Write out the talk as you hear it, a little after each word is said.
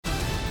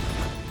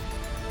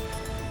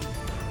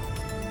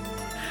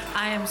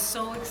I am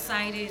so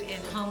excited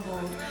and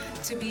humbled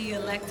to be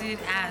elected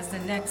as the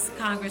next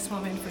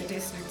Congresswoman for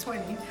District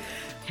 20.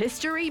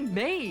 History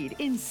made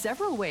in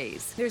several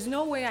ways. There's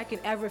no way I can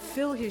ever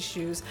fill his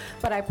shoes,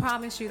 but I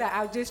promise you that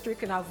our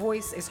district and our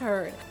voice is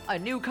heard. A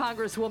new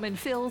Congresswoman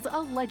fills a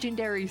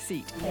legendary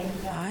seat.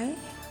 I,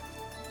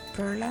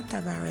 Perla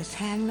Tavares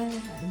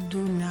Hanman,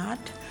 do not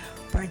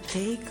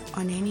partake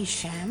on any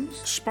shams.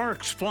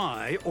 Sparks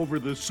fly over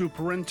the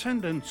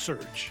superintendent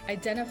search.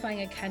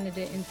 Identifying a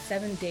candidate in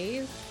 7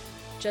 days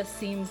just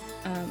seems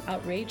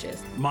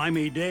outrageous.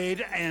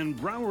 Miami-Dade and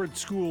Broward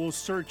schools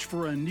search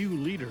for a new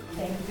leader.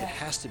 It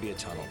has to be a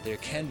tunnel. There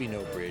can be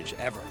no bridge,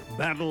 ever.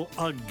 Battle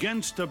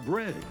against a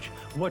bridge.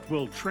 What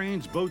will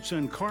trains, boats,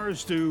 and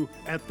cars do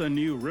at the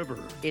New River?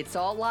 It's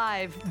all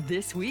live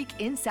this week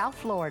in South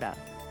Florida.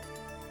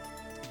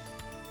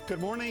 Good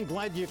morning.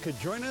 Glad you could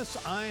join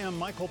us. I am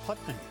Michael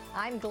Putney.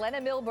 I'm Glenna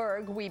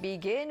Milberg. We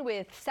begin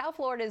with South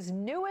Florida's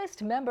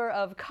newest member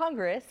of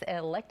Congress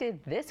elected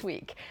this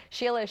week.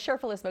 Sheila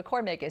Sherfilis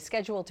McCormick is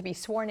scheduled to be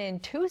sworn in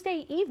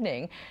Tuesday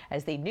evening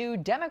as the new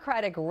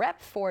Democratic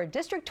rep for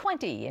District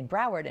 20 in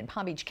Broward and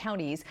Palm Beach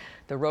counties.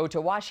 The road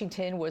to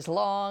Washington was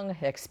long,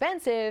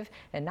 expensive,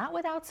 and not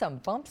without some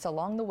bumps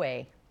along the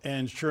way.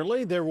 And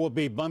surely there will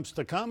be bumps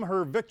to come.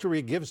 Her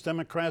victory gives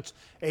Democrats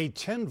a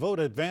 10-vote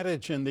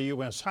advantage in the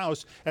U.S.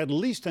 House, at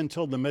least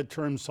until the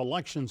midterm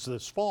elections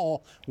this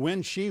fall,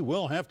 when she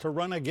will have to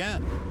run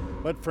again.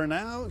 But for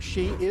now,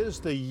 she is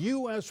the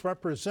U.S.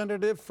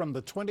 representative from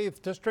the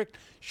 20th District.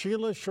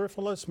 Sheila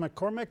Sherfilis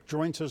McCormick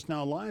joins us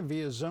now live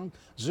via Zoom.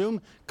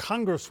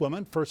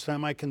 Congresswoman, first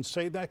time I can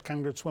say that.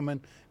 Congresswoman,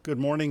 good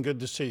morning. Good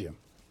to see you.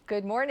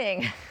 Good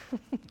morning.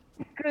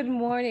 Good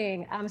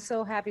morning. I'm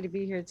so happy to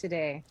be here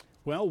today.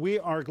 Well, we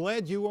are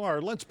glad you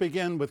are. Let's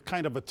begin with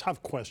kind of a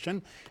tough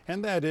question,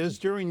 and that is,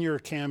 during your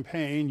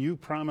campaign, you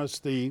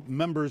promised the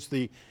members,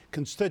 the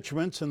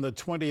constituents in the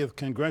 20th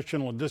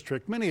Congressional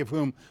District, many of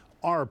whom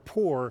are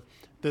poor,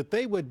 that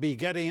they would be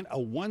getting a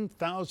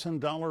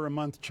 $1,000 a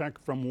month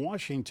check from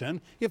Washington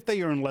if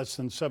they earn less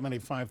than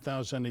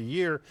 $75,000 a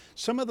year.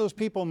 Some of those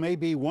people may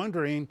be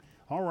wondering,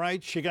 all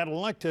right, she got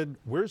elected,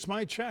 where's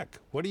my check?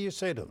 What do you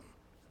say to them?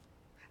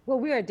 Well,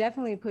 we are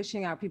definitely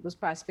pushing our People's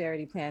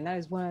Prosperity Plan. That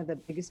is one of the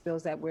biggest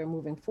bills that we're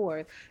moving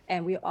forward.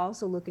 And we're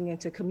also looking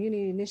into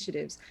community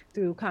initiatives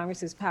through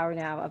Congress's Power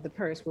Now of the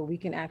Purse, where we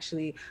can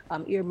actually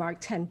earmark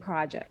 10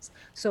 projects.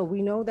 So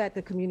we know that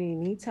the community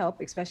needs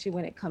help, especially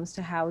when it comes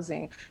to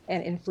housing,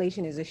 and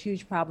inflation is a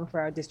huge problem for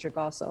our district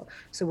also.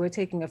 So we're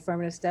taking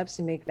affirmative steps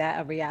to make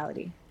that a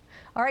reality.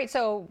 All right,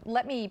 so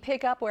let me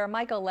pick up where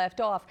Michael left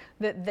off.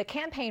 The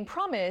campaign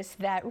promise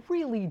that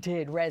really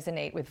did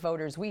resonate with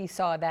voters, we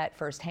saw that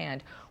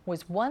firsthand,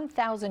 was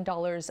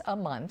 $1,000 a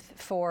month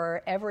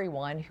for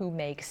everyone who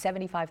makes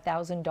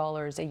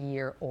 $75,000 a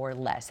year or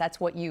less.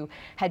 That's what you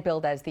had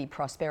billed as the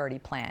prosperity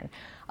plan.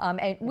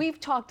 And we've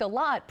talked a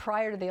lot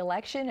prior to the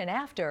election and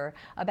after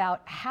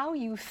about how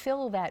you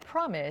fill that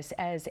promise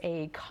as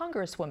a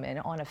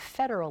congresswoman on a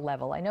federal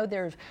level. I know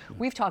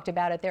we've talked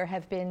about it. There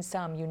have been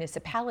some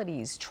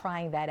municipalities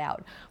trying that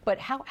out. But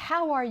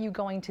how are you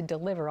going to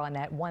deliver on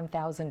that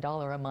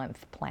 $1,000 a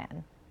month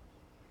plan?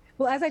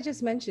 Well, as I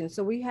just mentioned,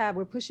 so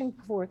we're pushing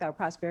forth our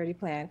prosperity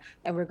plan,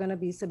 and we're going to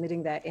be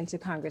submitting that into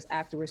Congress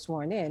after we're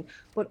sworn in.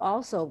 But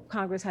also,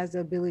 Congress has the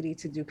ability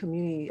to do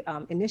community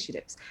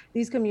initiatives.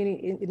 These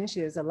community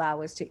initiatives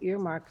allow us to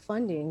earmark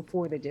funding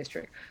for the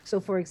district. So,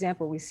 for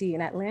example, we see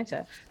in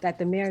Atlanta that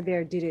the mayor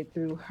there did it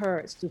through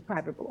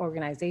private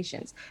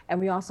organizations. And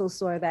we also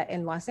saw that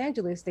in Los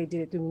Angeles, they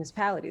did it through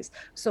municipalities.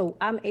 So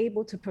I'm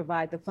able to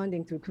provide the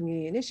funding through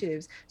community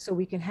initiatives so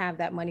we can have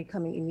that money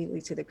coming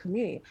immediately to the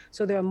community.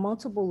 So there are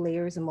multiple layers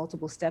and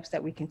multiple steps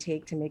that we can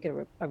take to make it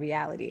a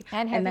reality.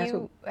 And have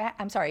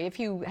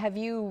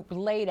you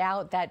laid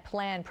out that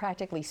plan,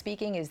 practically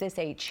speaking? Is this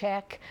a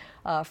check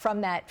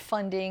from that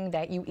funding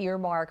that you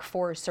earmark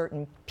for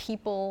certain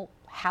people?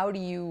 How do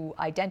you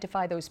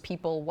identify those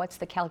people? What's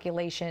the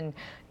calculation?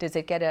 Does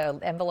it get an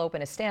envelope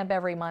and a stamp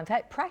every month?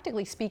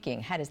 Practically speaking,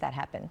 how does that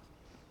happen?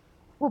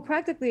 Well,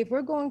 practically, if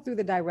we're going through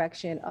the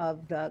direction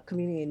of the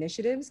community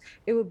initiatives,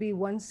 it would be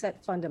one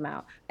set fund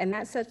amount. And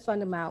that set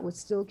fund amount would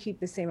still keep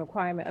the same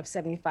requirement of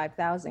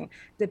 $75,000,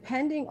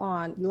 depending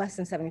on less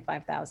than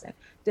 $75,000,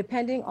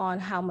 depending on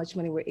how much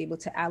money we're able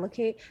to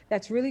allocate.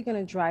 That's really going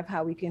to drive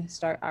how we can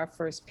start our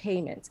first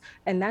payments.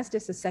 And that's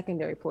just a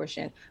secondary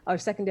portion, or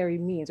secondary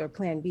means, or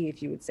plan B,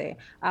 if you would say.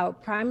 Our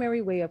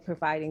primary way of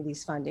providing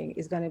these funding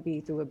is going to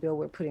be through a bill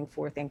we're putting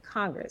forth in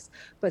Congress.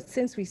 But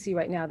since we see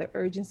right now the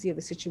urgency of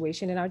the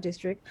situation in our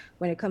district,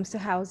 when it comes to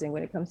housing,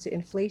 when it comes to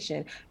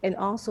inflation, and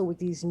also with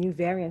these new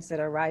variants that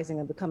are rising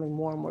and becoming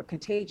more and more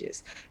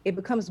contagious, it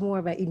becomes more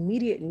of an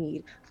immediate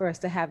need for us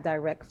to have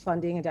direct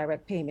funding and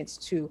direct payments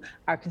to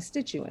our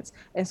constituents.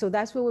 And so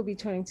that's where we'll be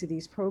turning to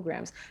these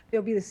programs.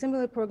 There'll be the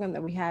similar program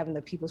that we have in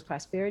the People's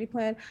Prosperity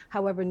Plan.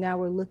 However, now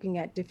we're looking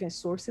at different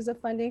sources of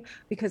funding,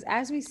 because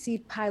as we see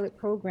pilot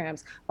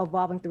programs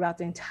evolving throughout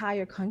the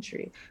entire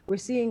country, we're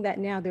seeing that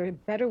now there are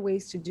better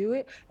ways to do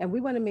it. And we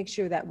want to make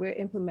sure that we're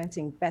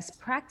implementing best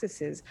practices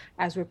voices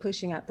as we're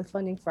pushing out the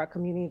funding for our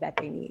community that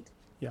they need.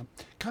 Yeah.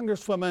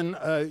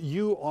 Congresswoman,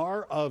 you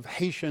are of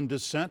Haitian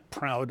descent,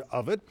 proud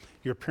of it.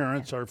 Your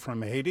parents are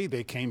from Haiti.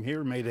 They came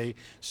here, made a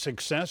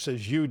success,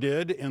 as you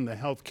did, in the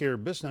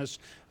healthcare business.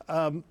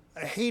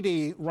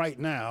 Haiti right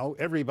now,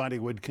 everybody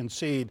would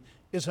concede,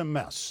 is a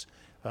mess.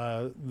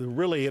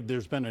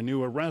 There's been a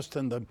new arrest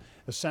and the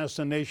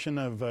assassination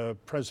of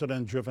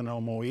President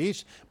Jovenel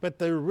Moise, but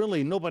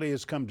nobody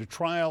has come to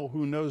trial.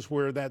 Who knows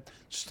where that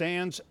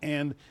stands?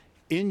 And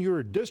in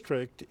your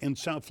district in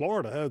South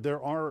Florida,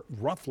 there are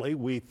roughly,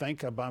 we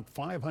think, about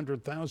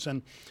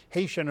 500,000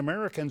 Haitian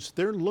Americans.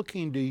 They're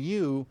looking to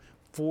you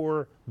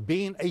for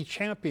being a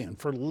champion,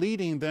 for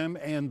leading them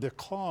and the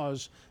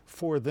cause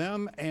for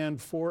them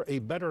and for a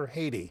better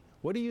Haiti.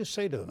 What do you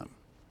say to them?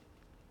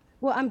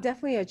 Well, I'm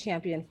definitely a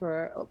champion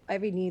for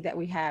every need that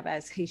we have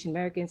as Haitian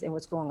Americans and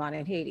what's going on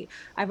in Haiti.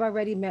 I've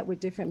already met with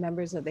different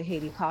members of the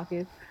Haiti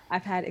caucus.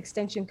 I've had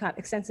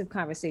extensive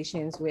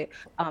conversations with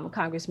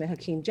Congressman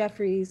Hakeem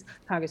Jeffries,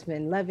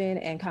 Congressman Levin,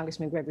 and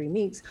Congressman Gregory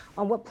Meeks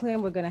on what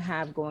plan we're going to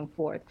have going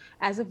forth.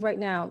 As of right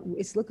now,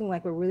 it's looking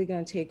like we're really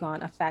going to take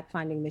on a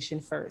fact-finding mission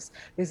first.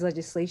 There's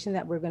legislation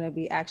that we're going to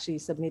be actually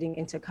submitting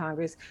into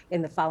Congress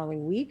in the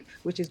following week,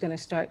 which is going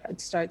to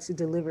start to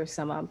deliver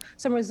some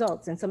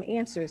results and some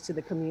answers to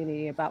the community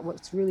about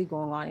what's really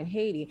going on in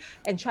Haiti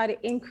and try to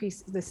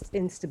increase this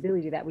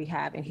instability that we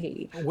have in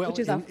Haiti. Well, which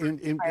is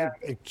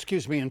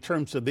excuse me, in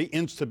terms of the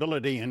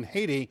instability in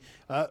Haiti,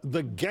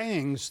 the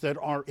gangs that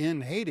are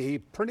in Haiti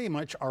pretty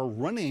much are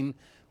running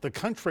the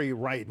country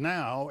right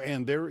now,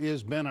 and there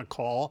has been a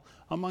call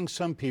among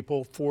some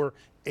people for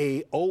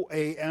a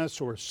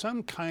OAS or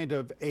some kind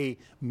of a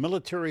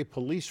military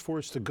police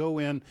force to go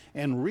in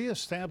and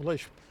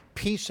reestablish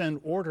peace and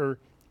order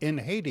in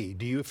Haiti.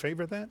 Do you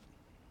favor that?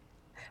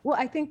 Well,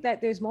 I think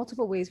that there's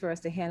multiple ways for us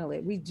to handle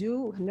it. We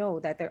do know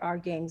that there are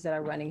gangs that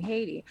are running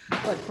Haiti,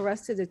 but for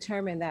us to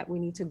determine that we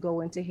need to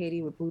go into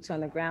Haiti with boots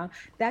on the ground,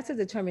 that's a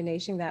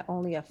determination that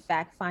only a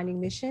fact-finding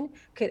mission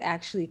could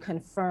actually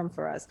confirm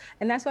for us.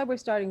 And that's why we're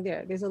starting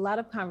there. There's a lot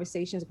of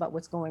conversations about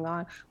what's going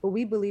on, but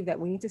we believe that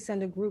we need to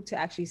send a group to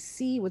actually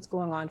see what's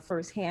going on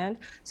firsthand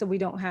so we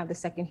don't have the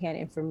secondhand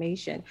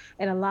information.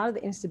 And a lot of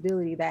the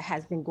instability that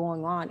has been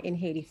going on in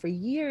Haiti for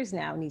years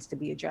now needs to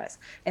be addressed.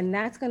 And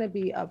that's going to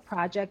be a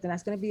project, and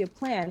that's going to be a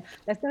plan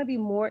that's going to be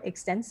more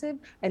extensive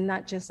and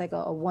not just like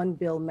a one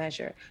bill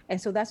measure.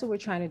 And so that's what we're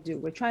trying to do.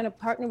 We're trying to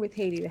partner with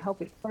Haiti to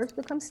help it first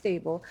become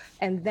stable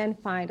and then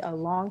find a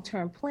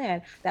long-term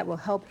plan that will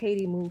help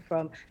Haiti move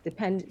from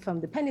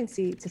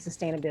dependency to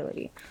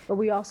sustainability. But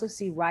we also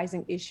see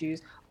rising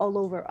issues all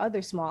over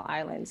other small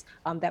islands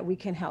that we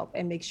can help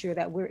and make sure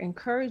that we're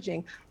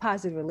encouraging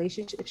positive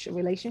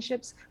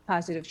relationships,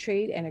 positive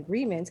trade and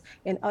agreements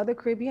in other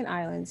Caribbean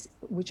islands,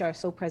 which are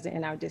so present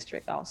in our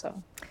district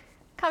also.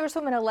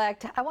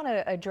 Congresswoman-elect, I want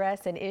to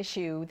address an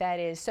issue that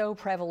is so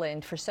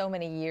prevalent for so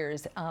many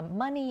years,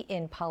 money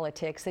in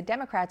politics. The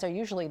Democrats are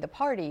usually the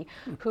party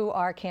who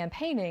are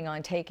campaigning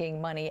on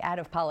taking money out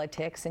of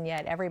politics, and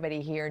yet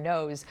everybody here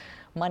knows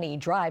money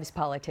drives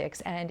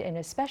politics, and in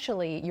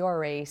especially your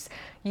race.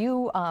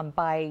 You,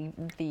 by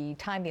the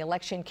time the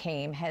election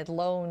came, had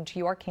loaned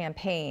your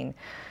campaign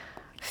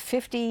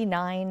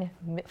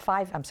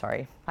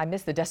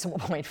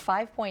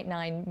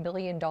 $5.9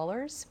 million.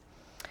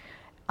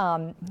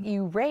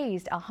 You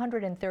raised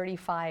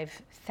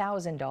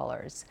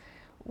 $135,000.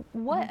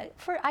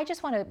 I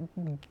just want to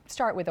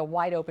start with a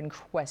wide open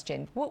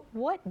question.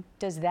 What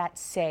does that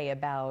say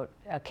about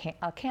a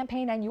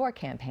campaign and your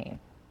campaign?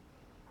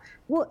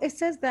 Well, it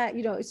says that,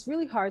 it's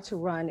really hard to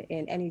run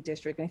in any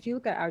district. And if you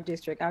look at our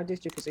district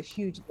is a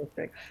huge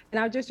district.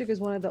 And our district is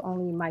one of the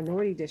only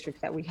minority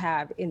districts that we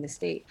have in the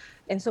state.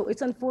 And so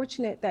it's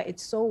unfortunate that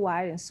it's so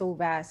wide and so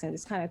vast, and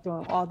it's kind of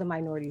throwing all the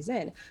minorities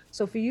in.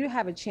 So for you to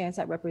have a chance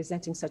at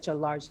representing such a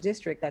large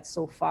district that's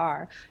so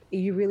far,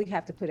 you really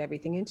have to put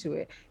everything into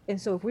it.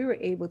 And so if we were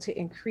able to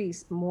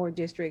increase more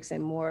districts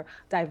and more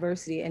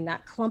diversity and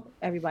not clump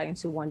everybody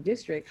into one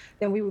district,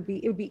 then it would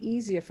be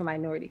easier for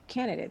minority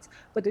candidates.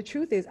 But the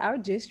truth is, our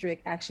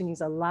district actually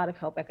needs a lot of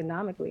help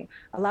economically.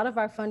 A lot of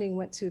our funding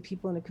went to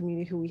people in the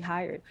community who we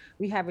hired.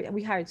 We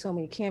hired so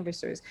many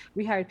canvassers.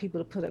 We hired people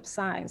to put up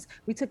signs.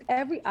 We took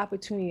every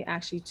opportunity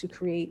actually to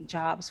create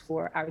jobs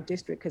for our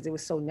district because it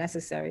was so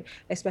necessary,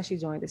 especially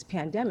during this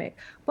pandemic.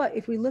 But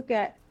if we look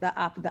at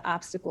the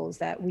obstacles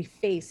that we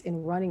face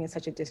in running in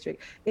such a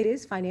district, it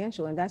is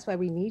financial, and that's why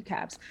we need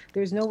caps.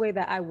 There's no way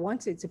that I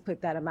wanted to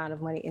put that amount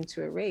of money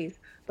into a race,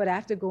 but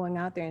after going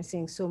out there and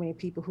seeing so many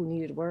people who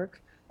needed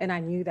work, and I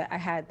knew that I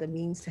had the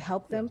means to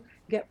help them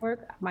get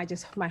work, my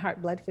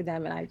heart bled for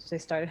them, and I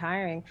just started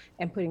hiring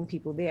and putting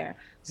people there.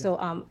 So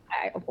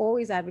I've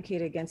always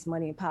advocated against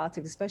money in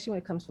politics, especially when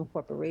it comes from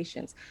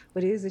corporations.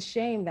 But it is a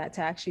shame that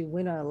to actually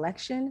win an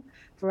election,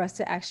 for us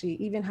to actually,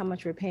 even how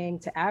much we're paying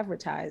to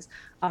advertise,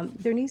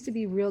 there needs to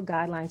be real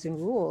guidelines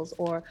and rules,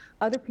 or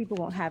other people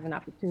won't have an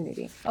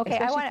opportunity. Okay,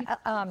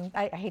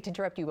 I hate to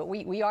interrupt you, but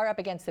we are up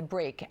against the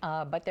break,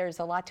 but there's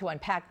a lot to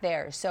unpack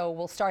there. So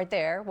we'll start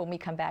there when we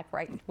come back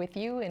right with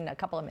you in a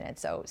couple of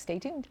minutes. So stay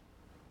tuned.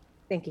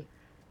 Thank you.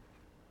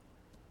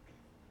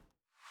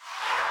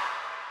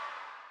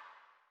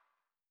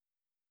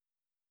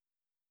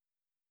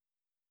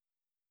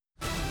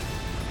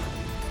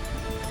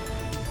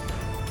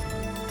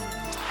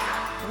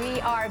 We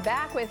are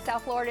back with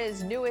South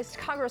Florida's newest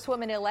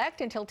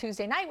Congresswoman-elect until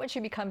Tuesday night when she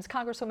becomes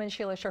Congresswoman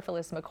Sheila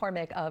Sherfilis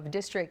McCormick of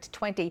District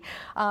 20.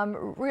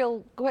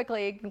 Real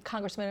quickly,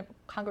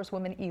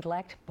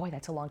 Congresswoman-elect, boy,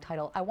 that's a long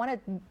title. I want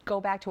to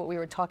go back to what we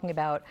were talking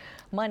about,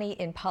 money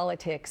in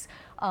politics.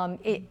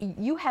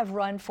 You have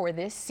run for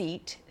this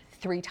seat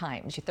 3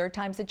 times. Your third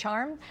time's the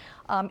charm.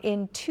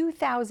 In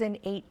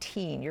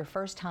 2018, your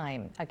first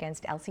time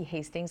against Elsie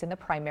Hastings in the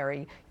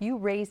primary, you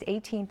raised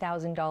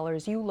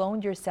 $18,000. You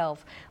loaned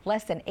yourself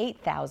less than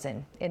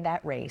 $8,000 in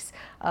that race.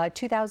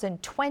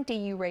 2020,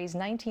 you raised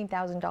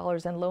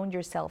 $19,000 and loaned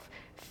yourself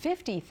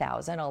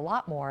 $50,000, a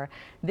lot more.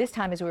 This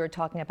time, as we were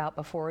talking about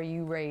before,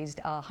 you raised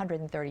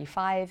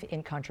 $135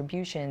 in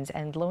contributions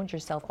and loaned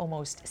yourself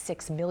almost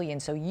 $6 million.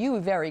 So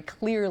you very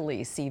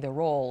clearly see the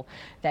role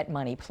that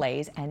money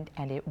plays, and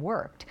it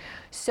worked.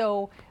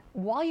 So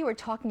while you were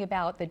talking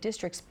about the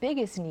district's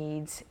biggest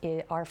needs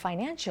are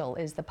financial,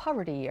 is the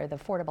poverty or the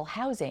affordable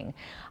housing.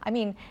 I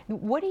mean,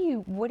 what do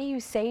you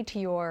say to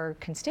your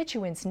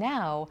constituents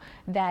now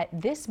that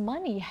this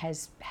money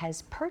has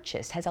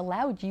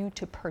allowed you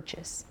to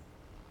purchase?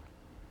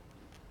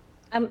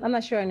 I'm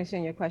not sure I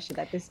understand your question,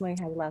 that this money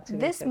has allowed to...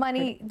 This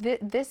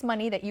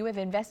money that you have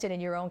invested in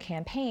your own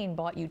campaign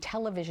bought you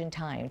television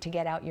time to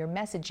get out your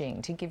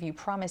messaging, to give you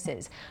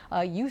promises.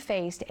 You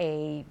faced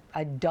a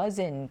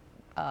dozen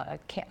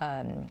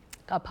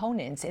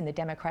opponents in the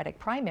Democratic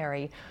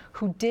primary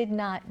who did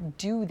not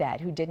do that,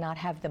 who did not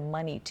have the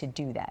money to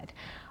do that.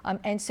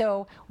 And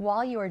so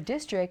while your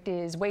district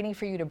is waiting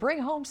for you to bring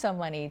home some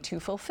money to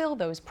fulfill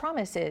those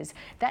promises,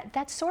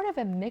 that's sort of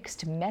a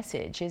mixed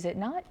message, is it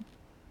not?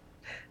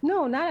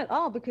 No, not at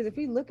all, because if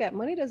we look at,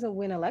 money doesn't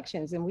win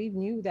elections, and we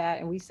knew that,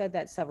 and we said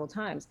that several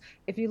times.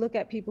 If you look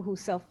at people who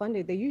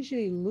self-funded, they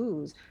usually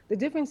lose. The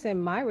difference in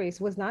my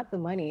race was not the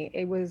money,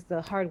 it was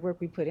the hard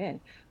work we put in.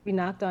 We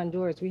knocked on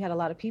doors. We had a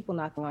lot of people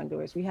knocking on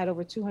doors. We had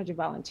over 200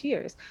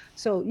 volunteers.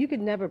 So you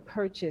could never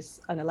purchase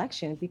an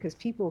election because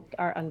people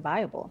are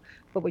unviable.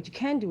 But what you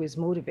can do is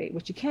motivate.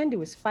 What you can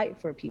do is fight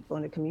for people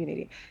in the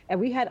community. And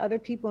we had other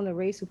people in the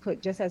race who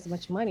put just as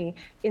much money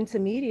into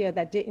media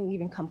that didn't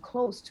even come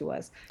close to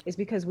us. It's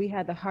because we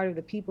had the heart of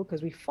the people,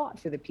 because we fought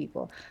for the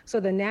people.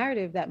 So the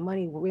narrative that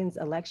money wins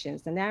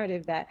elections, the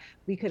narrative that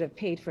we could have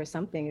paid for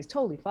something, is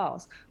totally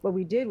false. What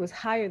we did was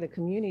hire the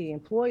community,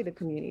 employ the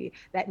community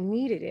that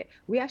needed it.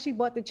 We actually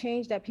bought the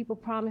change that people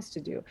promised to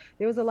do.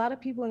 There was a lot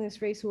of people in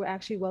this race who were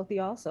actually wealthy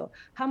also.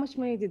 How much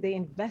money did they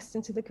invest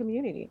into the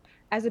community?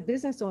 As a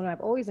business owner, I've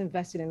always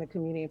invested in the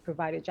community and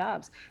provided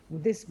jobs.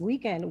 This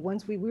weekend,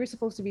 once we were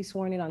supposed to be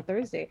sworn in on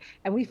Thursday,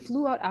 and we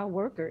flew out our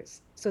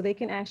workers so they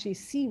can actually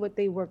see what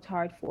they worked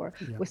hard for,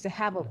 was to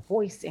have a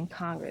voice in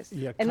Congress.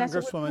 Yeah, and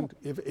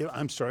Congresswoman,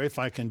 I'm sorry if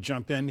I can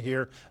jump in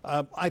here.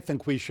 I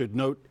think we should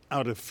note,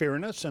 out of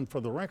fairness and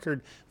for the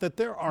record, that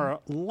there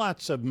are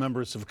lots of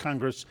members of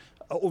Congress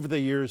over the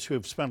years who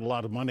have spent a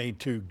lot of money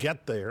to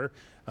get there.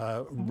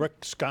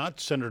 Rick Scott,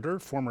 senator,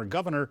 former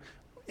governor,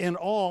 in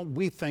all,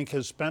 we think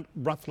has spent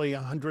roughly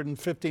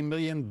 $150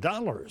 million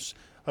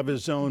of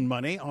his own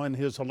money on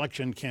his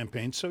election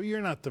campaign. So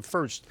you're not the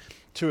first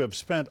to have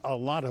spent a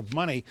lot of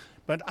money.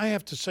 But I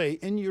have to say,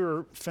 in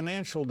your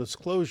financial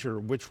disclosure,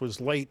 which was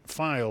late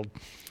filed,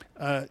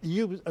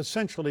 you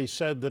essentially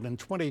said that in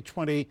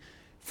 2020,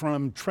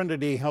 from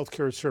Trinity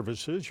Healthcare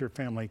Services, your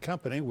family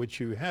company, which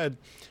you had,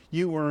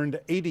 you earned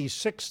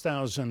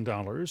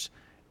 $86,000.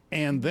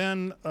 And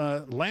then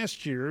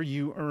last year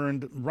you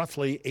earned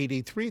roughly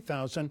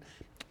 $83,000.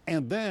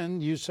 And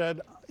then you said,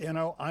 you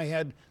know, I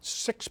had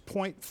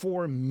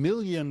 $6.4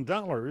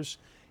 million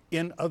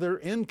in other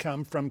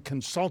income from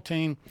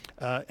consulting,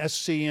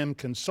 SCM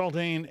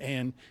Consulting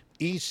and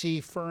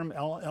EC Firm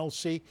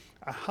LLC.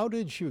 How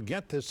did you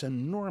get this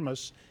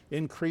enormous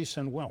increase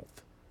in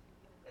wealth?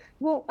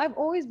 Well, I've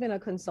always been a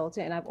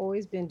consultant, and I've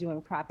always been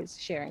doing profit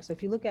sharing. So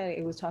if you look at it,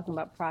 it was talking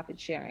about profit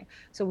sharing.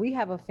 So we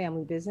have a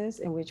family business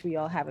in which we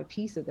all have a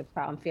piece of the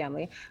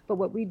family. But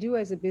what we do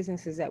as a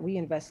business is that we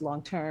invest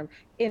long term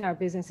in our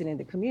business and in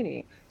the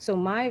community. So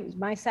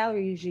my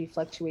salary usually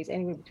fluctuates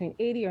anywhere between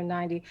 80 or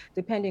 90,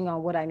 depending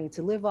on what I need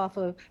to live off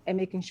of and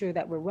making sure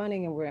that we're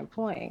running and we're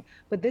employing.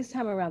 But this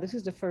time around, this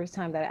is the first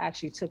time that I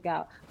actually took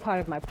out part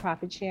of my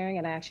profit sharing,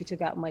 and I actually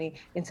took out money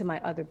into my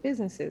other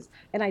businesses.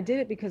 And I did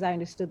it because I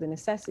understood the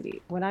necessity.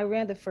 When I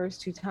ran the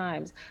first 2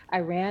 times, I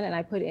ran and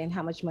I put in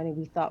how much money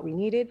we thought we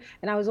needed.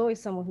 And I was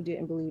always someone who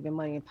didn't believe in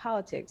money in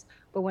politics.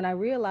 But when I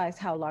realized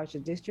how large the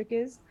district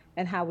is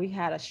and how we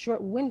had a short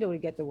window to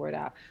get the word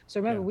out. So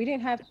remember, we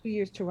didn't have 2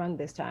 years to run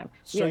this time.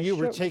 So you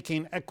were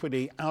taking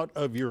equity out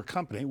of your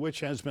company,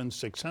 which has been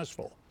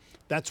successful.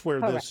 That's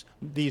where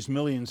these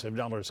millions of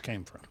dollars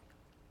came from.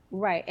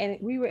 Right. And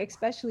we were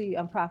especially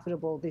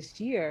unprofitable this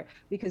year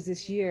because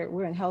this year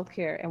we're in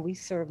healthcare and we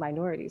serve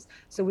minorities.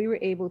 So we were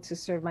able to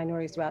serve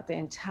minorities throughout the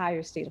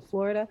entire state of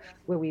Florida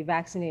where we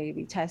vaccinated,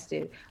 we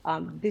tested.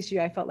 This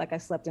year I felt like I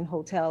slept in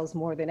hotels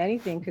more than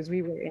anything because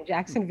we were in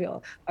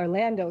Jacksonville,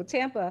 Orlando,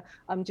 Tampa,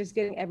 just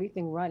getting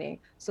everything running.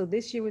 So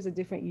this year was a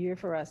different year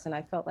for us. And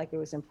I felt like it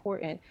was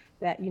important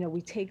that,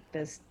 we take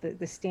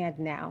the stand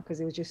now because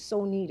it was just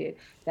so needed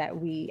that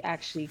we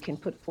actually can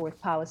put forth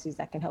policies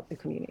that can help the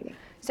community.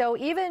 So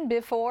even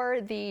before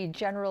the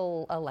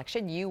general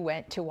election, you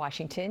went to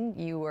Washington.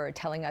 You were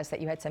telling us that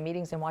you had some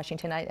meetings in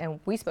Washington, and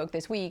we spoke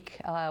this week.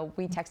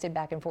 We texted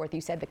back and forth. You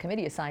said the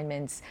committee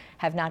assignments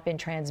have not been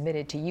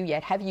transmitted to you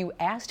yet. Have you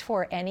asked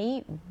for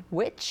any?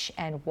 Which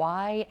and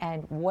why,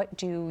 and what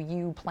do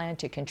you plan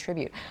to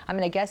contribute? I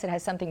mean, I guess it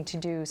has something to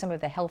do some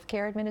of the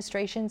healthcare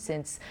administration,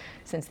 since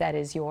that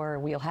is your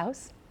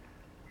wheelhouse.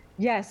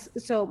 Yes.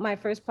 So my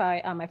first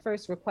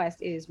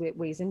request is with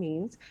Ways and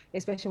Means,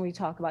 especially when we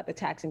talk about the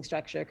taxing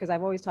structure, because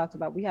I've always talked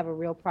about we have a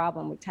real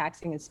problem with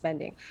taxing and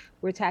spending.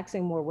 We're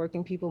taxing more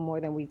working people more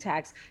than we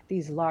tax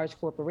these large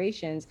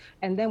corporations.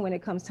 And then when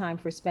it comes time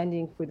for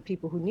spending for the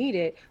people who need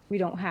it, we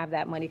don't have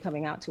that money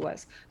coming out to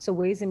us. So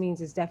Ways and Means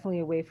is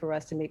definitely a way for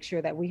us to make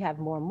sure that we have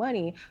more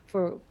money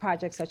for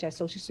projects such as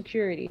Social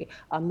Security,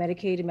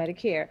 Medicaid and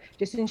Medicare,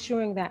 just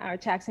ensuring that our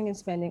taxing and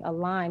spending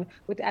align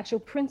with the actual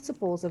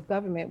principles of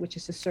government, which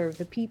is to serve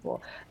the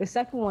people. The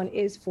second one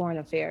is foreign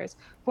affairs.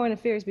 Foreign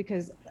affairs,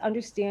 because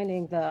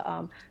understanding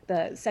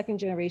the second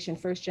generation,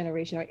 first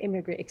generation, or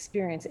immigrant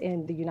experience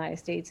in the United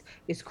States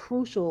is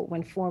crucial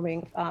when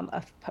forming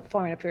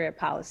foreign affairs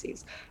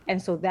policies.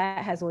 And so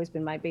that has always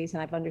been my base,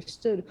 and I've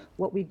understood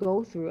what we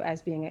go through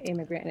as being an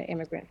immigrant and an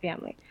immigrant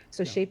family.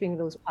 So shaping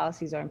those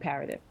policies are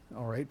imperative.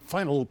 All right.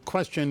 Final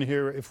question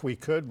here, if we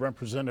could,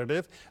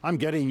 Representative. I'm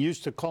getting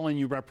used to calling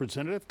you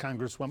Representative,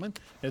 Congresswoman.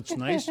 It's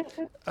nice.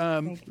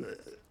 Thank you.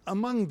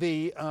 Among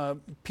the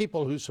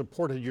people who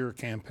supported your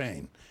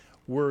campaign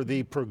were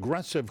the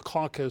Progressive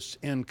Caucus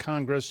in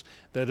Congress,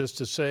 that is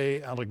to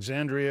say,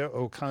 Alexandria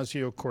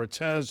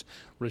Ocasio-Cortez,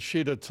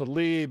 Rashida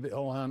Tlaib,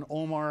 Ilhan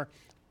Omar.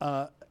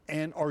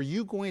 And are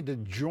you going to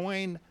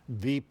join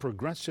the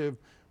progressive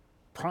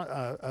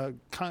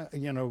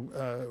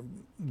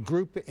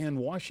group in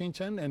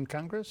Washington and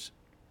Congress?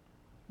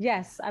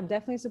 Yes, I'm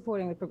definitely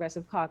supporting the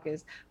Progressive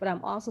Caucus, but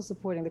I'm also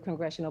supporting the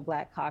Congressional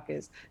Black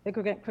Caucus. The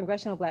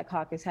Congressional Black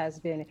Caucus has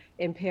been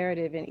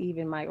imperative in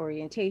even my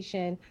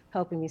orientation,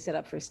 helping me set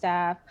up for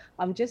staff,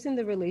 just in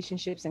the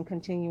relationships and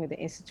continuing the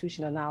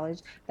institutional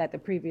knowledge that the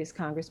previous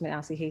Congressman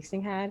Alcee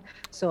Hastings had.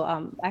 So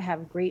I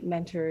have great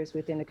mentors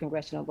within the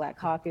Congressional Black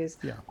Caucus.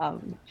 Yeah.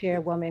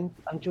 Chairwoman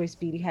Joyce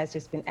Beatty has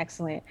just been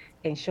excellent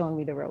in showing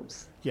me the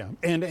ropes. Yeah,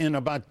 and in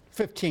about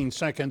 15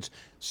 seconds,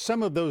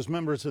 some of those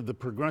members of the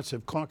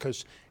Progressive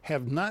Caucus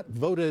have not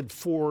voted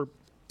for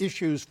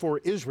issues for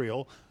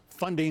Israel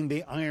funding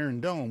the Iron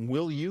Dome.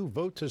 Will you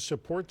vote to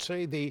support,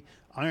 say, the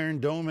Iron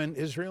Dome in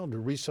Israel to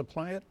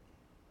resupply it?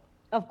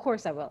 Of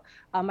course I will.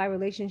 My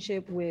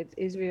relationship with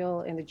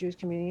Israel and the Jewish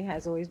community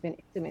has always been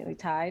intimately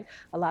tied.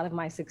 A lot of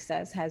my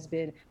success has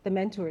been the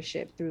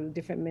mentorship through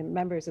different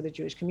members of the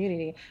Jewish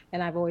community,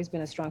 and I've always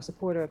been a strong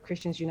supporter of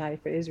Christians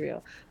United for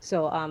Israel.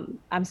 So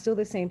I'm still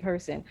the same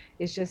person.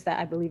 It's just that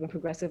I believe in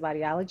progressive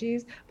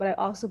ideologies, but I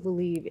also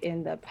believe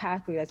in the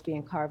pathway that's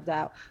being carved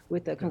out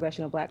with the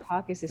Congressional Black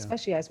Caucus,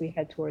 especially as we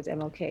head towards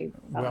MLK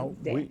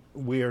Day.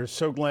 We are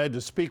so glad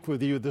to speak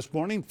with you this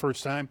morning.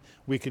 First time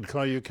we could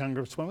call you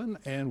Congresswoman,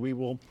 and we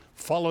will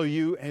follow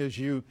you as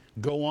you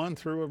go on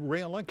through a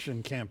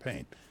re-election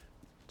campaign.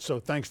 So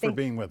thanks for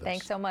being with us.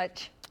 Thanks so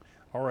much.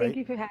 All right. Thank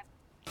you for having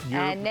me.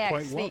 You're and next,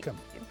 quite welcome.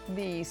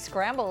 The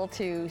scramble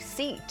to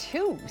seat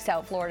 2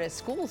 South Florida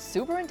school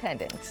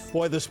superintendents.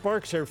 Boy, the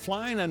sparks are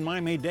flying in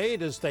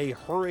Miami-Dade as they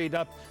hurried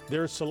up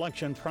their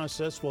selection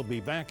process. We'll be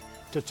back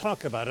to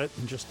talk about it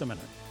in just a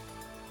minute.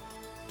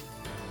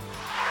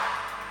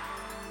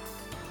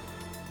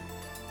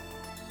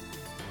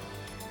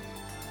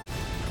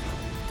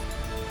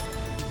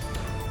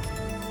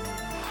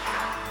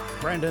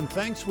 Brandon,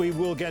 thanks. We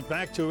will get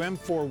back to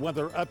M4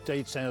 weather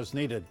updates as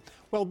needed.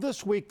 Well,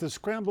 this week, the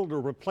scramble to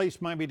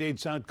replace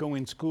Miami-Dade's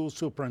outgoing school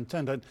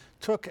superintendent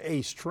took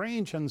a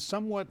strange and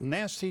somewhat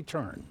nasty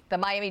turn. The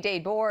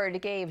Miami-Dade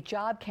board gave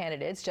job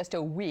candidates just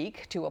a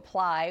week to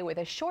apply with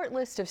a short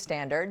list of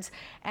standards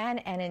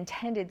and an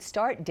intended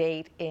start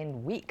date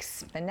in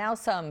weeks. And now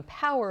some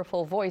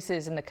powerful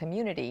voices in the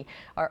community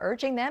are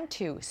urging them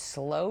to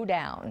slow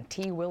down.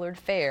 T. Willard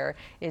Fair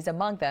is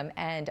among them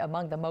and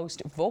among the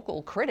most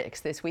vocal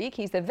critics this week.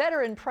 He's the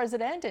veteran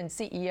president and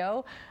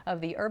CEO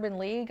of the Urban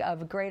League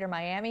of Greater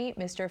Miami.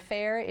 Mr.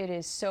 Fair, it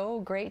is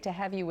so great to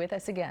have you with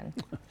us again.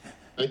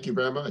 Thank you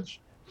very much.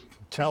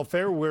 Tal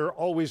Fair, we're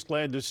always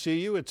glad to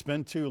see you. It's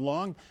been too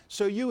long.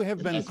 So you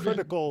have been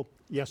critical.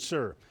 Yes,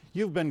 sir.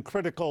 You've been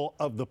critical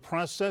of the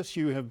process.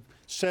 You have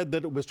said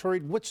that it was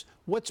hurried.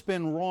 What's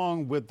been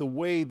wrong with the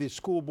way the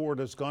school board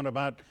has gone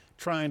about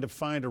trying to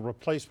find a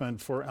replacement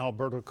for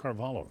Alberto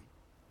Carvalho?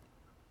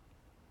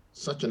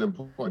 Such an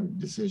important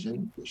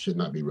decision should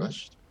not be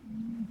rushed.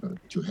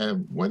 To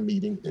have one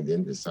meeting and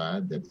then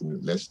decide that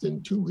in less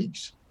than 2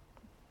 weeks,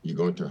 you're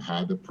going to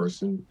hire the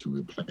person to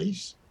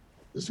replace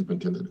the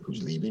superintendent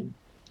who's leaving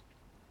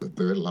the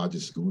third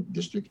largest school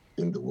district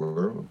in the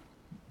world,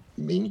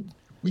 meaning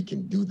we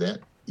can do that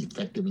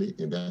effectively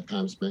in that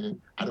time span?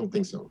 I don't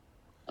think so.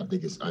 I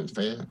think it's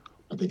unfair.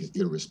 I think it's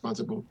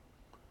irresponsible.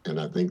 And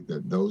I think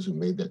that those who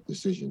made that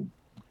decision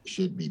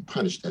should be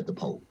punished at the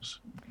polls.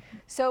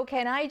 So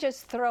can I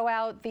just throw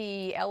out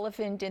the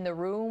elephant in the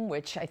room,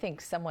 which I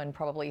think someone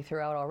probably threw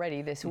out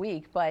already this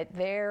week, but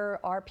there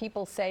are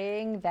people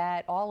saying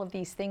that all of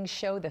these things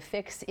show the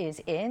fix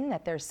is in,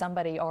 that there's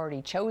somebody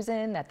already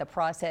chosen, that the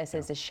process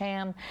is a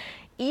sham,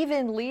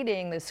 even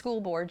leading the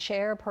school board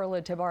chair,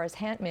 Perla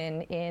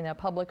Tabares-Hantman, in a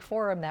public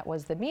forum that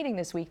was the meeting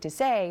this week to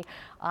say,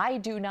 I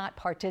do not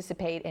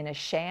participate in a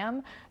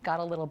sham,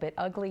 got a little bit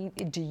ugly.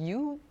 Do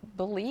you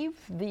believe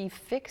the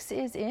fix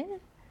is in?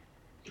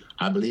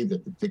 I believe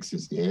that the fix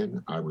is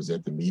in. I was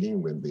at the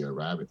meeting when they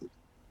arrived at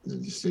the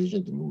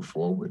decision to move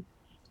forward.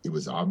 It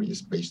was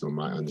obvious, based on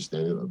my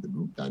understanding of the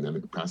group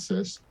dynamic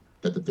process,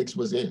 that the fix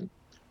was in.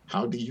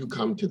 How do you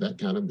come to that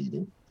kind of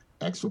meeting,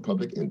 ask for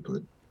public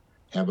input,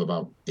 have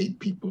about 8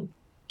 people,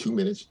 2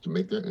 minutes to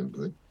make their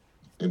input,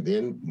 and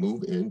then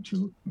move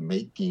into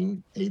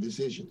making a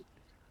decision?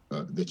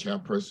 The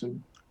chairperson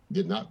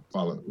did not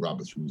follow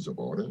Robert's Rules of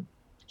Order.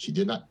 She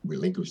did not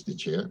relinquish the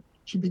chair.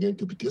 She began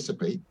to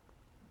participate.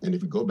 And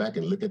if you go back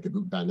and look at the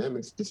group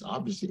dynamics, it's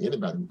obviously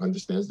anybody who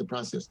understands the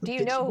process. The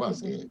fix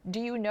was in. Do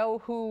you know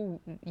who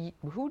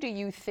do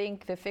you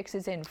think the fix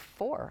is in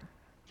for?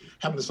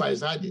 Haven't the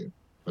slightest idea,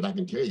 but I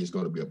can tell you it's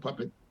going to be a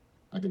puppet.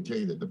 I can tell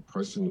you that the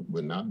person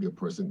will not be a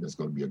person that's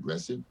going to be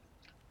aggressive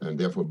and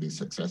therefore be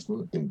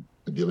successful in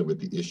dealing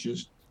with the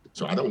issues.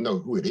 So I don't know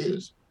who it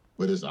is,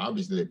 but it's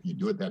obvious that if you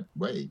do it that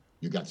way,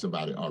 you got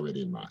somebody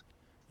already in mind.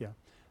 Yeah.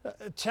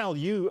 Tal,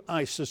 you,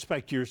 I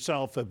suspect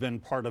yourself, have been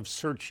part of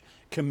search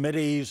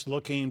committees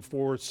looking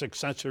for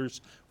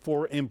successors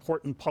for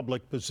important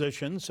public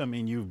positions. I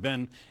mean, you've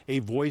been a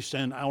voice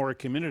in our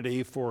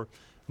community for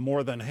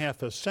more than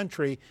half a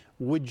century.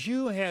 Would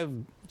you have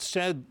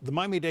said the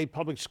Miami-Dade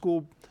Public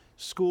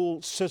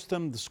School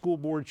system, the school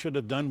board should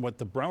have done what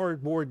the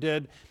Broward Board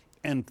did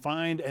and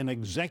find an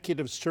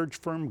executive search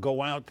firm,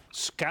 go out,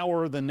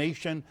 scour the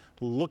nation,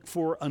 look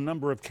for a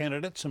number of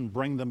candidates and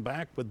bring them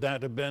back? Would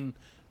that have been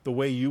the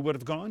way you would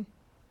have gone?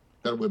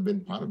 That would have been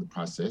part of the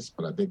process,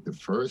 but I think the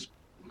first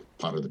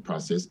part of the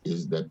process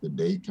is that the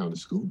Dade County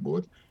School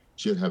Board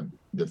should have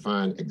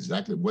defined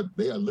exactly what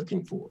they are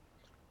looking for.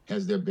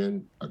 Has there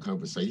been a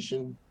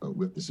conversation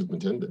with the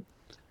superintendent,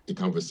 a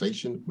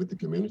conversation with the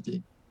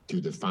community to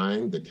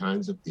define the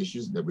kinds of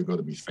issues that we're going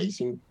to be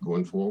facing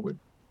going forward,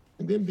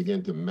 and then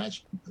begin to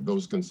match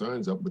those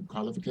concerns up with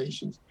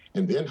qualifications,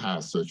 and then hire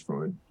a search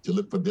firm to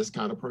look for this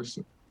kind of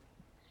person?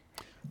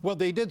 Well,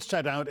 they did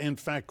set out, in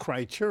fact,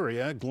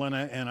 criteria.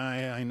 Glenna and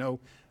I know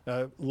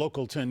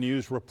Local 10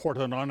 News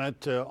reported on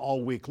it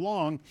all week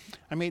long.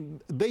 I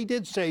mean, they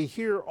did say,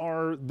 here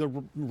are the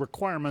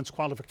requirements,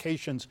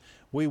 qualifications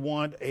we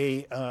want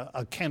a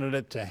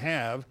candidate to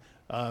have.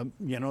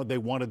 You know, they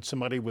wanted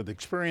somebody with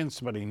experience,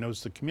 somebody who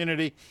knows the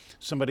community,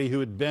 somebody who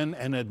had been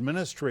an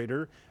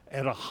administrator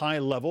at a high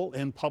level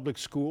in public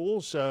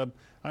schools.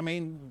 I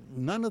mean,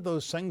 none of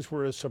those things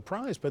were a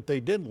surprise, but they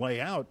did lay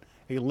out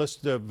a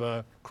list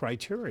of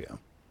criteria.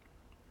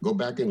 Go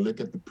back and look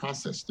at the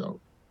process, though.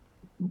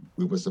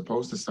 We were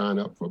supposed to sign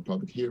up for a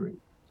public hearing.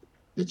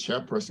 The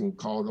chairperson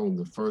called on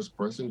the first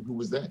person. Who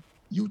was that?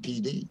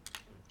 UTD.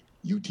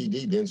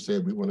 UTD then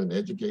said, we want an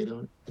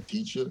educator, a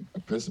teacher, a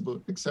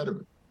principal, etc.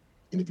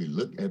 And if you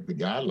look at the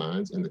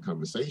guidelines and the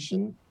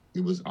conversation,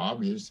 it was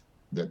obvious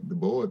that the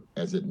board,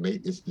 as it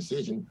made its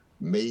decision,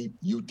 made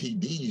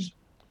UTD's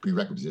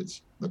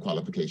prerequisites the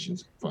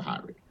qualifications for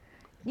hiring.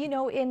 You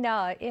know, in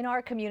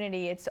our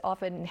community, it's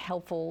often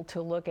helpful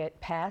to look at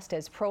past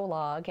as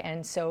prologue.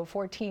 And so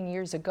 14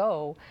 years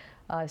ago,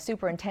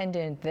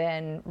 Superintendent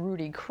then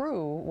Rudy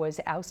Crew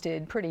was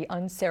ousted pretty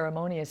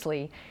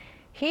unceremoniously.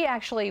 He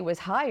actually was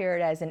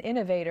hired as an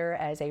innovator,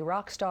 as a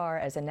rock star,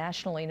 as a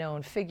nationally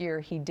known figure.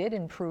 He did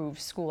improve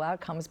school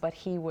outcomes, but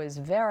he was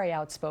very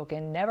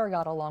outspoken, never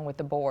got along with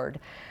the board.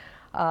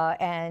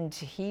 And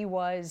he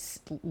was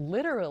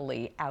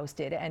literally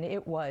ousted, and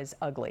it was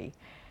ugly.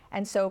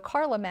 And so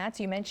Carla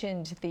Matz, you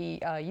mentioned the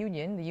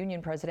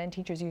union president,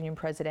 teachers union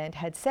president,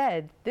 had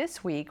said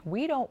this week,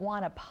 we don't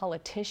want a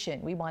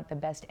politician, we want the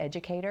best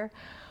educator.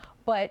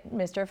 But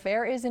Mr.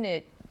 Fair, isn't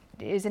it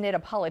a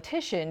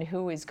politician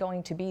who is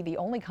going to be the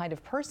only kind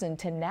of person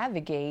to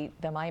navigate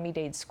the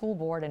Miami-Dade School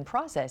Board and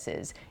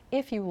processes,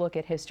 if you look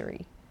at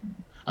history?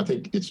 I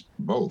think it's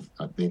both.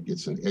 I think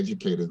it's an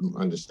educator who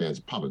understands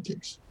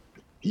politics.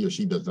 He or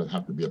she does not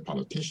have to be a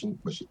politician,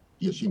 but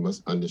he or she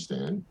must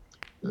understand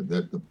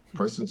that the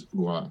persons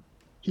who are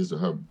his or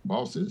her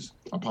bosses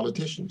are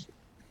politicians.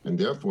 And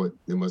therefore,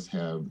 they must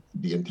have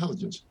the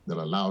intelligence that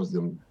allows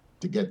them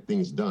to get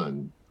things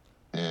done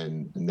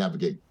and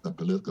navigate the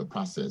political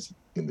process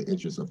in the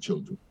interest of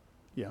children.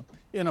 Yeah.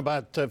 In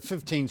about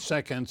 15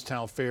 seconds,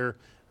 Tal Fair,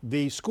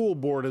 The school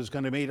board is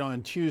going to meet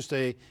on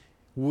Tuesday.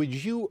 Would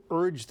you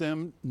urge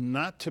them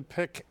not to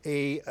pick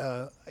a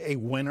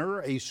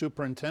winner, a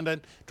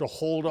superintendent, to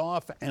hold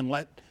off and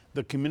let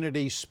the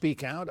community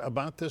speak out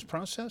about this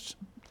process?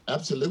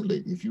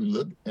 Absolutely. If you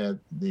look at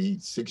the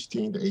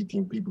 16 to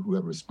 18 people who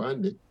have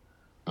responded,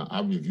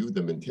 I reviewed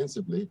them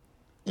intensively,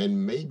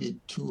 and maybe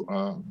 2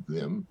 of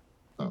them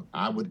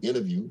I would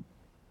interview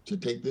to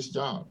take this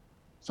job.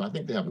 So I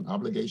think they have an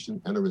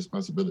obligation and a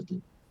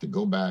responsibility to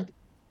go back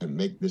and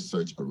make this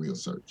search a real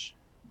search.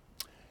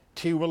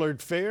 T.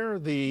 Willard Fair,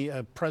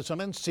 the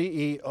president,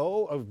 CEO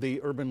of the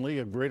Urban League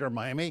of Greater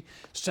Miami,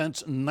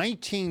 since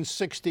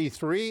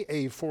 1963,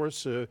 a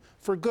force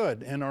for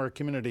good in our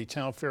community.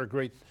 Tal Fair,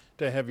 great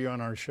to have you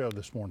on our show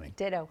this morning.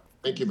 Ditto.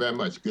 Thank you very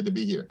much. Good to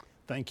be here.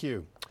 Thank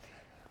you.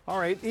 All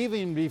right,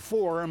 even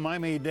before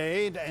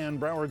Miami-Dade and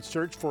Broward's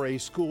search for a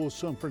school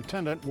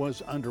superintendent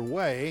was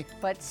underway.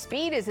 But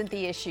speed isn't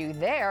the issue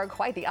there,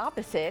 quite the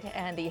opposite.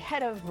 And the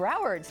head of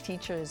Broward's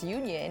Teachers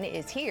Union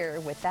is here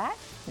with that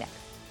next.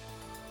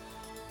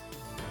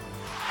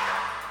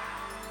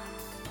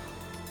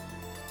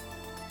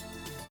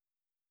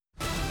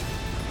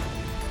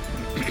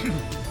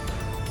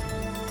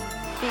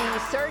 The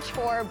search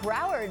for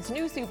Broward's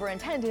new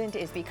superintendent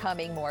is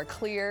becoming more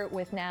clear,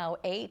 with now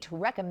 8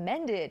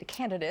 recommended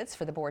candidates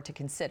for the board to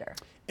consider.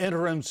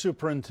 Interim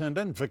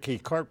Superintendent Vicki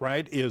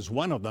Cartwright is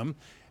one of them,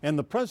 and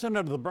the president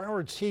of the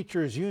Broward's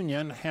Teachers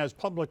Union has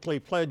publicly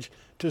pledged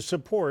to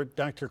support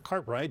Dr.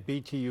 Cartwright.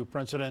 BTU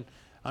President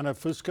Anna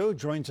Fusco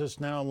joins us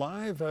now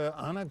live.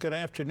 Anna, good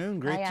afternoon.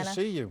 Great to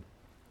see you.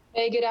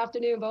 Hey, good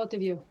afternoon, both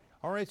of you.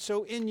 All right,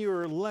 so in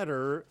your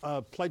letter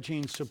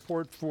pledging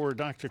support for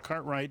Dr.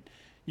 Cartwright,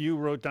 you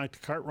wrote, Dr.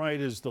 Cartwright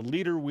is the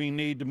leader we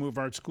need to move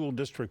our school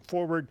district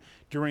forward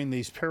during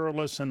these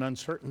perilous and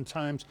uncertain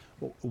times.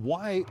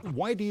 Why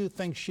do you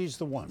think she's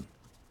the one?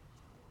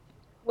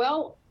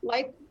 Well,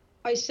 like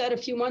I said a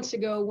few months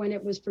ago when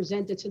it was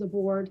presented to the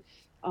board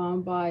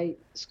by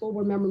school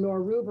board member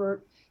Nora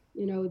Rubert,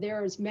 you know,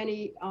 there's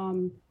many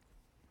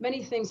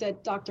things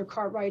that Dr.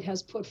 Cartwright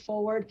has put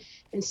forward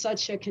in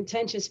such a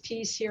contentious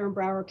piece here in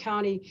Broward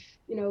County,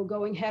 you know,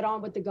 going head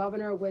on with the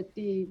governor with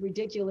the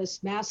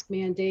ridiculous mask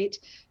mandate,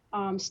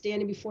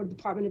 standing before the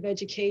Department of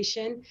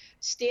Education,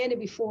 standing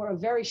before a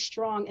very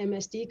strong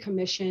MSD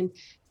commission.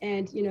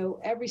 And, you know,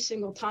 every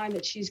single time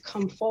that she's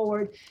come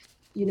forward,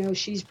 you know,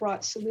 she's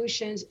brought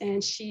solutions,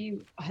 and she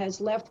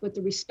has left with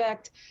the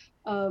respect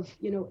of,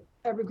 you know,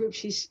 every group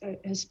she's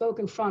has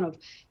spoken in front of.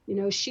 You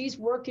know, she's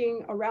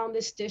working around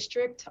this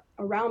district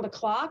around the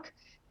clock.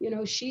 You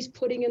know, she's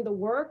putting in the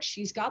work.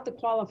 She's got the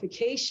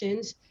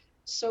qualifications.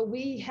 So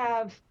we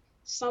have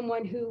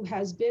someone who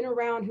has been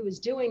around, who is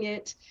doing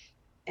it.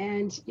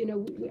 And, you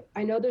know,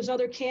 I know there's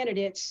other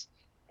candidates,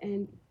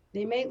 and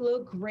they may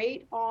look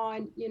great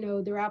on, you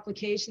know, their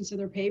applications or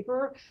their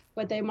paper,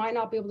 but they might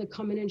not be able to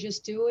come in and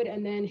just do it.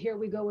 And then here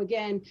we go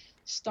again,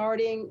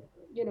 starting,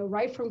 you know,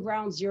 right from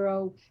ground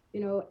zero,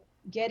 you know,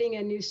 getting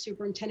a new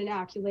superintendent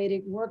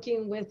acclimated,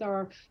 working with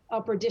our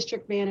upper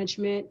district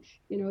management,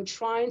 you know,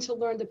 trying to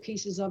learn the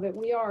pieces of it.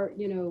 We are,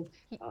 you know,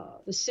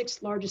 the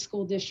 6th largest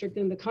school district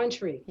in the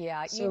country.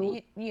 Yeah, so,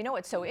 you know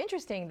what's so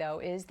interesting, though,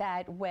 is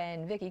that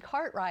when Vicki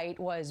Cartwright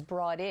was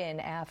brought in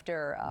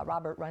after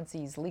Robert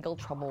Runce's legal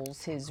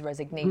troubles, his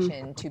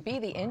resignation to be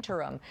the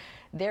interim,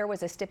 there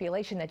was a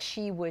stipulation that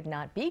she would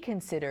not be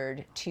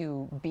considered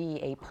to be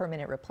a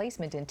permanent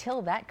replacement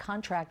until that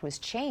contract was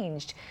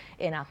changed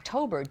in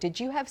October. Did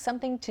you have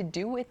something to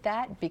do with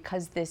that,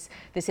 because this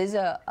is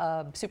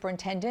a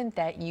superintendent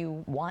that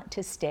you want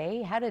to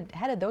stay? How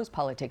did those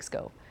politics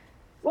go?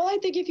 Well, I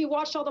think if you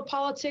watched all the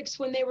politics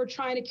when they were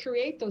trying to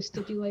create those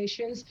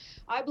stipulations,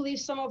 I believe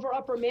some of our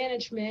upper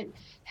management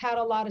had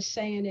a lot of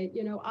say in it.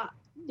 You know,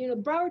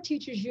 the Broward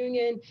Teachers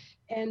Union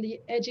and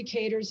the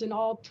educators and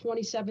all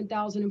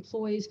 27,000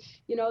 employees,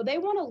 you know, they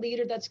want a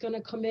leader that's going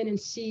to come in and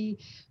see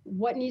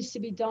what needs to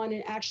be done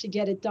and actually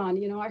get it done.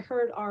 You know, I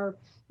heard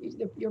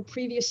your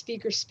previous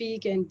speaker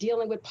speak, and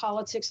dealing with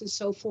politics and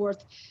so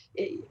forth.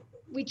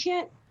 We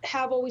can't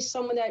have always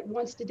someone that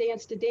wants to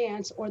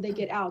dance or they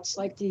get outs,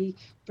 like the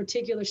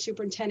particular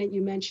superintendent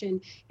you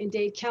mentioned in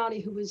Dade County,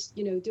 who was,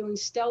 you know, doing a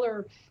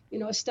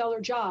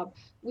stellar job.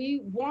 We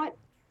want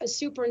a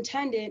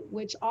superintendent,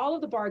 which all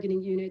of the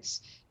bargaining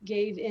units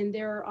gave in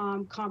their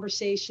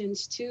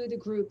conversations to the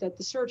group,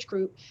 the search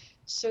group.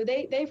 So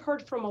they've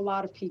heard from a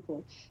lot of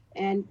people,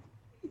 and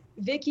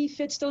Vicki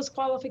fits those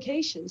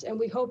qualifications. And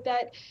we hope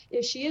that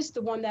if she is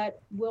the one that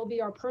will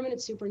be our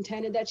permanent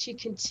superintendent, that she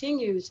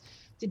continues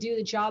to do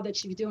the job that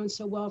she's doing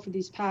so well for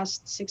these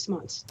past 6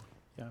 months.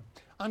 Yeah.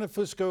 Anna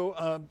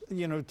Fusco,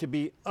 you know, to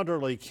be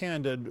utterly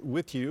candid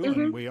with you,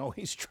 and we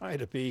always try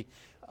to be,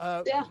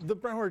 the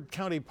Broward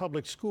County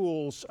Public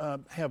Schools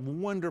have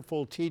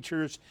wonderful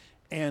teachers,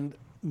 and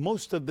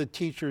most of the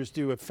teachers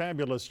do a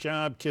fabulous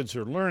job. Kids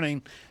are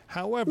learning.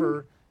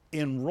 However,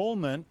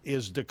 enrollment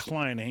is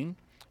declining.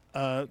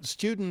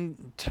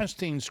 Student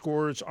testing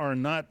scores are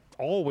not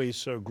always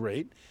so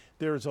great.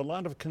 There's a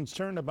lot of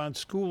concern about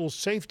school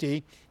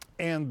safety,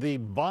 and the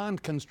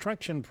bond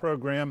construction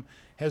program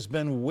has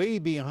been way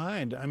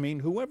behind. I mean,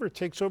 whoever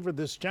takes over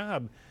this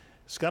job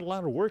has got a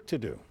lot of work to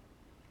do.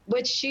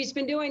 Which she's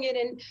been doing it,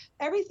 and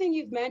everything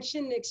you've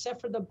mentioned,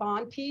 except for the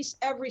bond piece,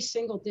 every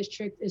single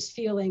district is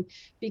feeling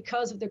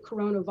because of the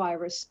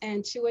coronavirus.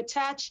 And to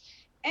attach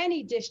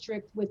any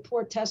district with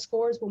poor test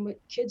scores, when what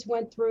kids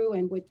went through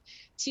and what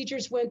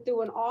teachers went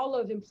through and all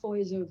of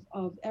employees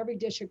of every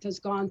district has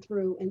gone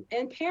through,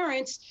 and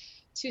parents,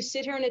 to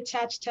sit here and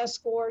attach test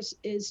scores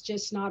is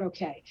just not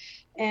okay.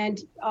 And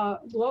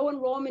low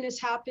enrollment is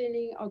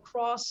happening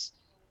across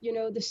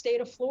the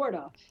state of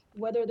Florida,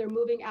 whether they're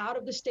moving out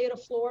of the state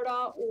of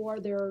Florida or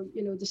they're,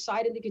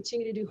 deciding to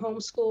continue to do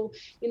homeschool.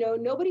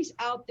 Nobody's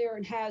out there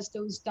and has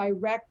those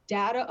direct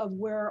data of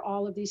where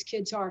all of these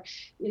kids are.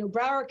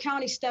 Broward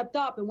County stepped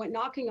up and went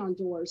knocking on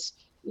doors.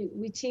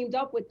 We teamed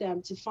up with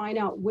them to find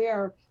out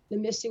where the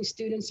missing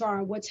students are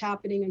and what's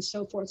happening and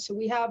so forth. So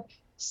we have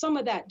some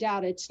of that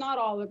data. It's not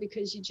all of it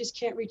because you just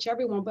can't reach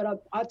everyone.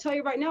 But I'll tell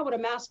you right now, what a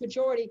mass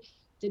majority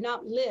did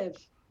not live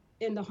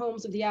in the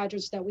homes of the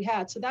address that we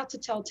had. So that's a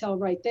telltale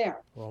right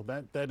there. Well,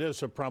 that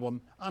is a problem.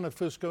 Anna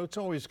Fusco, it's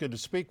always good to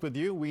speak with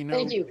you. We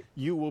know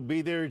you will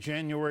be there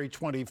January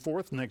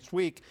 24th next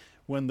week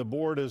when the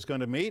board is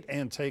going to meet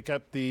and take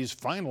up these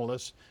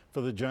finalists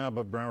for the job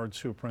of Broward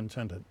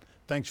Superintendent.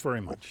 Thanks very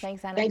much.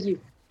 Thanks, Anna. Thank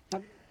you.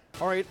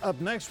 All right, up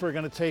next, we're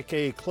going to take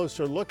a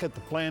closer look at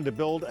the plan to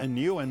build a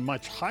new and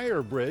much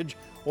higher bridge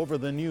over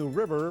the New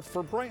River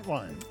for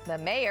Brightline. The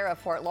mayor of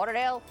Fort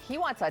Lauderdale, he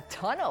wants a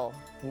tunnel.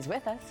 He's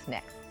with us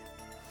next.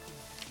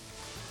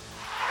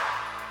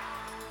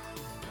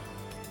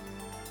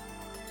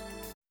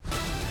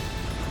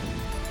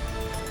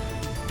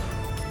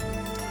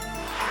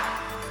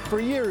 For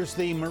years,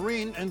 the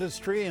marine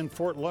industry in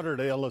Fort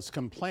Lauderdale has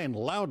complained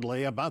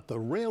loudly about the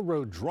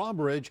railroad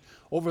drawbridge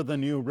over the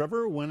New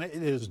River. When it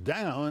is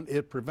down,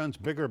 it prevents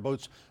bigger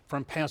boats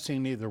from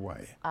passing either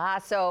way.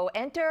 So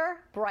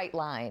enter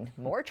Brightline.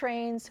 More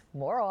trains,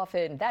 more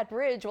often. That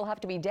bridge will have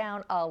to be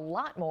down a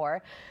lot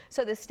more.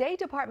 So the State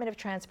Department of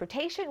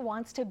Transportation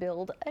wants to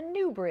build a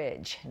new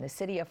bridge. And the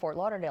city of Fort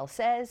Lauderdale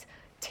says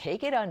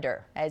take it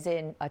under, as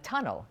in a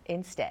tunnel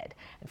instead.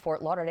 And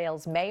Fort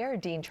Lauderdale's mayor,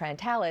 Dean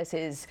Trantalis,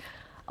 is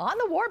on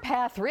the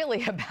warpath,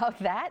 really, about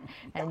that,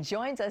 and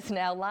joins us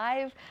now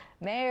live.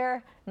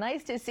 Mayor,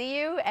 nice to see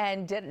you.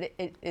 And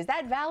is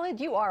that valid?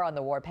 You are on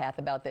the warpath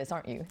about this,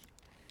 aren't you?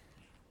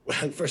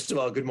 Well, first of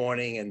all, good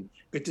morning, and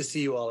good to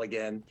see you all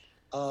again.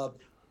 I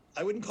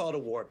wouldn't call it a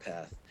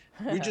warpath.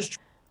 We're just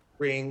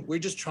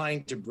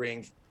trying to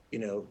bring,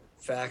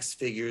 facts,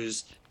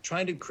 figures,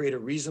 trying to create a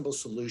reasonable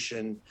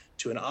solution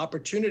to an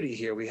opportunity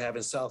here we have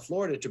in South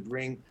Florida to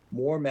bring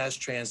more mass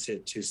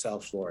transit to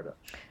South Florida.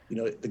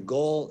 The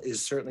goal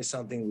is certainly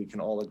something we can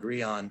all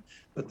agree on,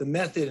 but the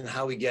method and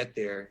how we get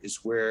there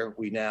is where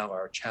we now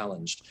are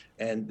challenged,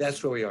 and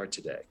that's where we are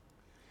today.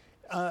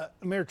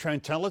 Mayor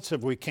Trantalis,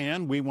 if we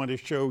can, we want to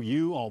show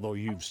you, although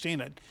you've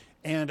seen it,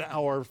 and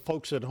our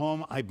folks at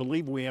home, I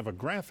believe we have a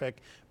graphic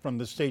from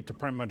the State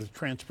Department of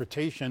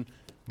Transportation.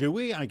 Do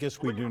we? I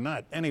guess we do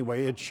not.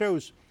 Anyway, it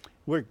shows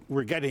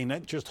we're getting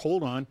it. Just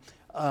hold on.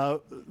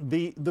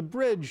 The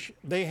bridge,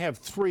 they have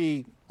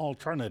three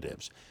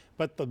alternatives,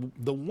 but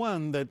the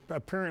one that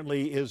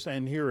apparently is,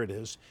 and here it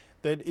is,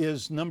 that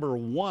is number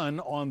one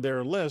on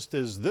their list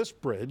is this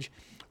bridge,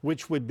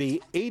 which would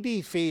be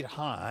 80 feet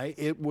high.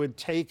 It would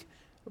take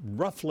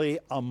roughly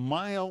a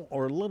mile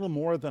or a little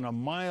more than a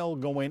mile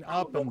going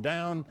up and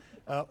down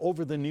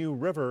over the New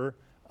River.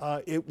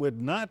 It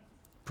would not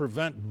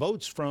prevent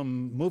boats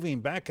from moving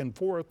back and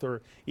forth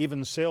or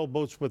even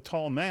sailboats with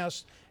tall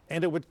masts,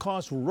 and it would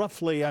cost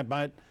roughly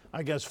about,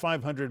 I guess,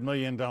 $500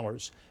 million.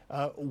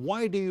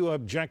 Why do you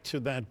object to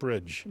that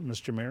bridge,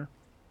 Mr. Mayor?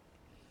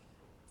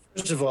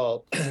 First of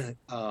all,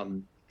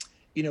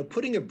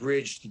 putting a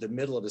bridge through the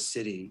middle of a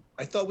city,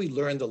 I thought we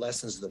learned the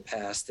lessons of the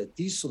past that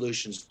these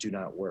solutions do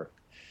not work.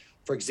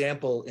 For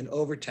example, in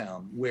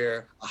Overtown,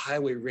 where a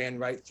highway ran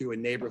right through a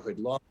neighborhood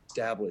long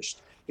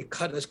established, it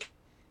cut this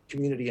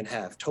community in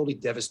half, totally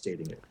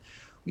devastating it.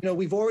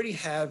 We've already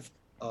have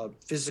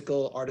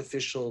physical,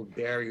 artificial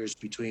barriers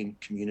between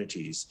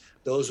communities.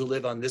 Those who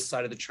live on this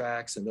side of the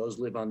tracks and those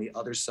who live on the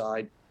other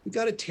side. We've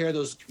got to tear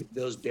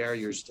those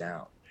barriers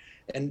down.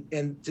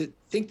 And to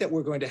think that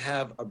we're going to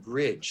have a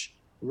bridge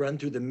run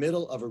through the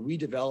middle of a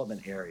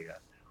redevelopment area,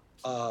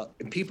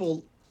 and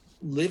people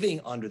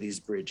living under these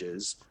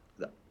bridges,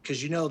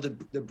 because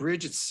the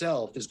bridge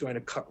itself is going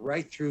to cut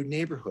right through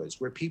neighborhoods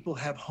where people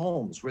have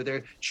homes, where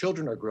their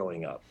children are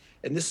growing up.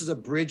 And this is a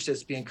bridge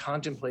that's being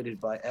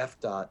contemplated by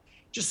FDOT,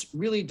 just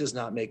really does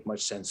not make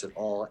much sense at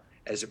all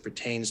as it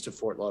pertains to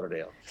Fort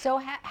Lauderdale. So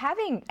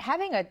having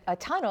a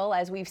tunnel,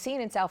 as we've seen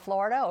in South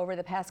Florida over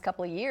the past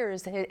couple of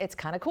years, it's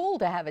kind of cool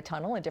to have a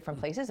tunnel in different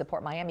places.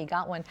 Port Miami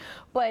got one.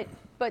 But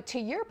to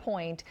your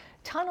point,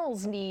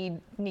 tunnels need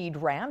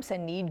ramps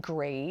and need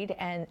grade,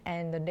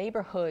 and the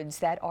neighborhoods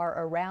that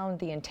are around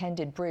the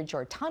intended bridge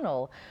or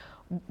tunnel,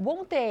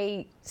 won't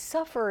they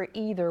suffer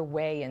either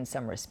way in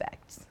some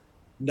respects?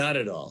 Not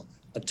at all.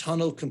 A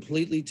tunnel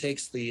completely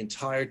takes the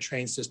entire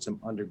train system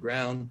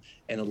underground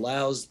and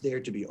allows there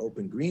to be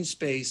open green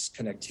space,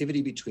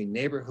 connectivity between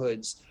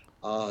neighborhoods,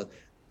 and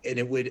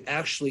it would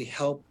actually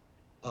help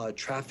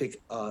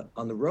traffic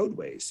on the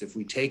roadways. If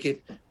we take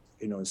it,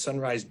 in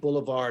Sunrise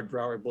Boulevard,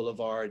 Broward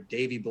Boulevard,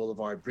 Davie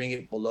Boulevard, bring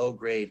it below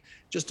grade,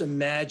 just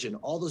imagine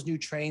all those new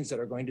trains that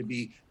are going to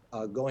be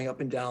going up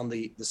and down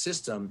the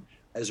system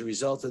as a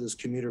result of this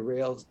commuter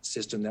rail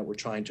system that we're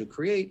trying to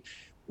create.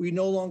 We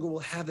no longer will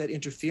have that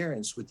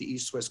interference with the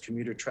east-west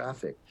commuter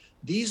traffic.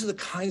 These are the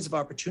kinds of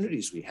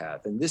opportunities we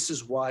have, and this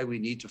is why we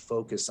need to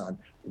focus on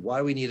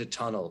why we need a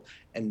tunnel.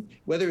 And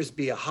whether it's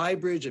be a high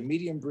bridge, a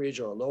medium bridge,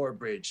 or a lower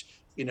bridge,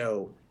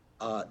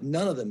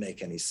 none of them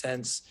make any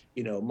sense.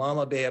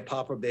 Mama Bear,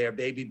 Papa Bear,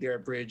 Baby Bear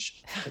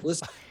Bridge.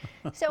 Listen.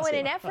 So in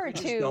an effort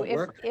to,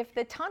 work. if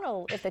the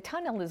tunnel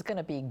is going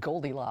to be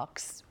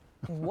Goldilocks,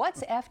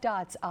 what's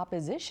FDOT's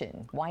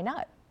opposition? Why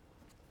not?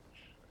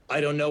 I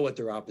don't know what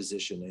their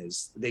opposition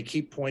is. They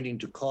keep pointing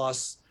to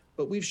costs,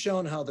 but we've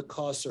shown how the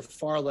costs are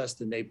far less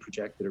than they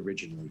projected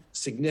originally,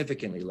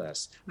 significantly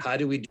less. How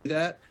do we do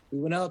that? We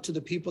went out to the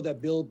people that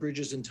build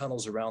bridges and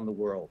tunnels around the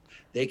world.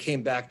 They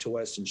came back to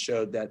us and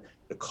showed that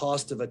the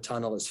cost of a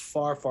tunnel is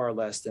far, far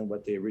less than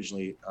what they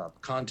originally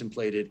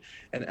contemplated.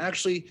 And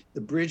actually, the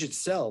bridge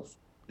itself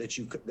that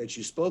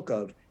you spoke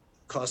of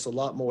costs a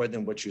lot more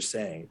than what you're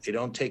saying. They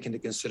don't take into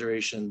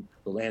consideration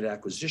the land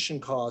acquisition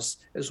costs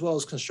as well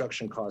as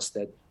construction costs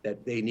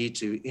that they need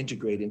to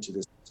integrate into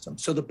the system.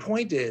 So the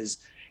point is,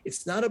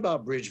 it's not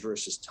about bridge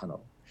versus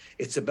tunnel.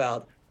 It's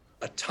about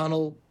a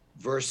tunnel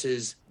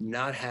versus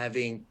not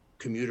having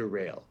commuter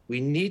rail. We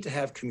need to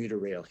have commuter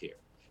rail here,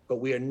 but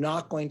we are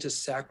not going to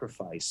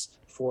sacrifice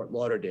Fort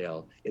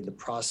Lauderdale in the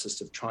process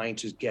of trying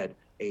to get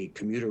a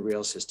commuter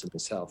rail system in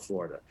South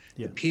Florida.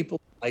 Yeah. The people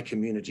in my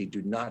community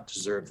do not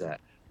deserve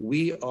that.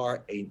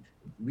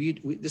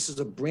 This is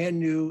a brand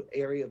new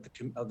area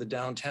of the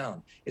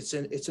downtown. It's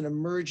an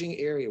emerging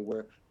area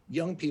where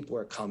young people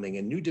are coming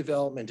and new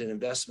development and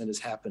investment is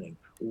happening.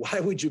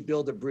 Why would you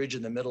build a bridge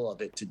in the middle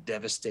of it to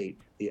devastate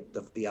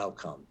the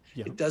outcome?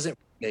 Yeah. It doesn't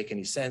make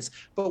any sense,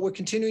 but we're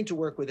continuing to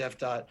work with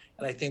FDOT,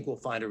 and I think we'll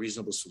find a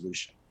reasonable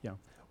solution. Yeah.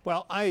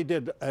 Well, I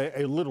did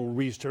a little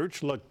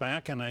research, look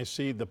back, and I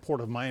see the Port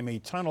of Miami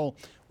Tunnel,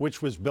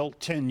 which was built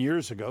 10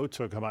 years ago,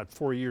 took about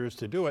 4 years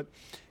to do it.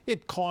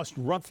 It cost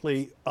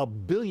roughly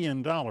 $1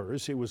 billion.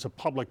 It was a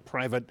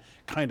public-private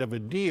kind of a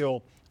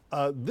deal.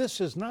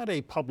 This is not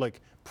a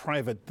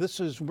public-private.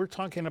 We're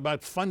talking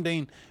about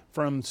funding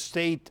from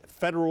state,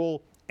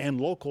 federal,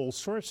 and local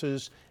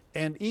sources.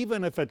 And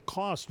even if it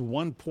cost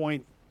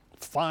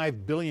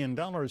 $1.5 billion,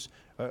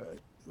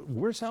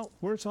 where's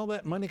all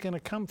that money going to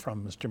come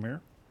from, Mr. Mayor?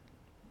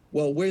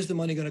 Well, where's the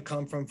money going to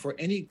come from for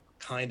any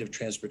kind of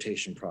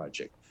transportation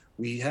project?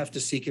 We have to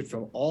seek it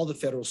from all the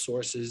federal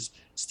sources,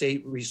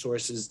 state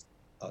resources.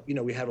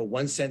 We have a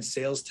 1 cent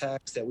sales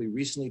tax that we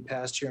recently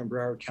passed here in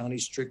Broward County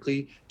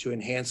strictly to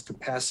enhance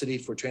capacity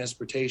for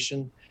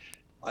transportation.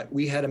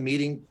 We had a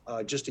meeting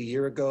just a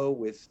year ago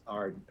with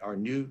our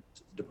new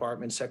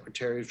Department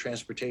Secretary of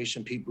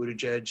Transportation, Pete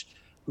Buttigieg,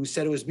 who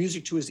said it was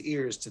music to his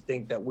ears to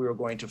think that we were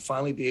going to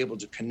finally be able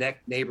to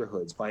connect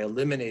neighborhoods by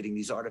eliminating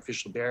these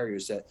artificial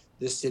barriers that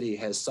this city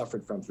has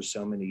suffered from for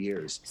so many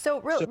years. So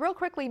real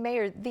quickly,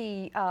 Mayor,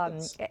 the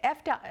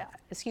FDOT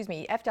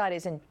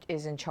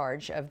is in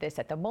charge of this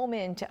at the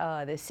moment.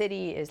 The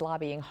city is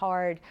lobbying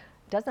hard.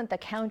 Doesn't the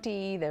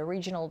county, the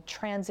regional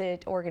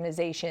transit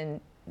organization,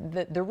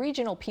 the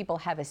regional people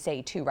have a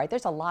say too, right?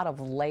 There's a lot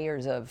of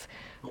layers of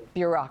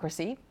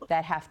bureaucracy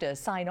that have to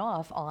sign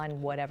off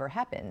on whatever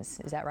happens.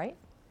 Is that right?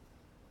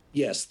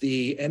 Yes,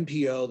 the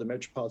MPO, the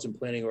Metropolitan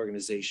Planning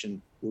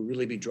Organization, will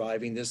really be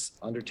driving this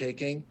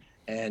undertaking.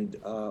 And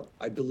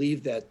I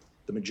believe that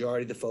the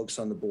majority of the folks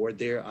on the board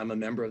there, I'm a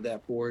member of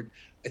that board.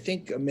 I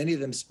think many of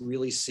them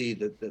really see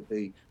that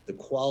the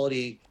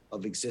quality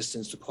of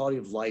existence, the quality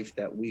of life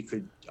that we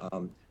could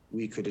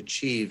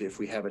achieve if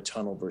we have a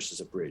tunnel versus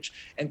a bridge.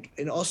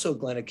 And also,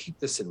 Glenna, keep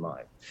this in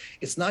mind.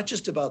 It's not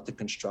just about the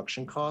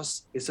construction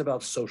costs, it's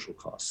about social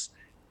costs.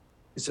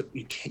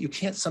 You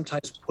can't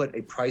sometimes put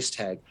a price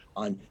tag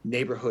on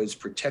neighborhoods,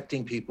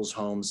 protecting people's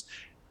homes,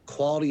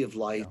 quality of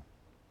life.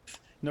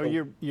 No,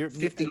 you're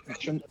 50.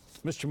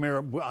 Mr.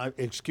 Mayor,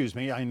 excuse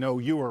me, I know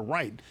you are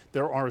right.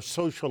 There are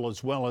social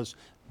as well as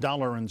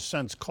dollar and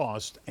cents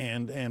cost,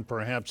 and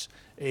perhaps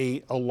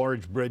a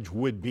large bridge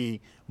would be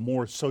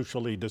more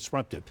socially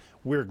disruptive.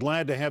 We're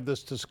glad to have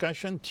this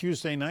discussion.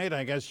 Tuesday night,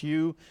 I guess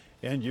you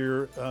and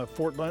your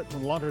Fort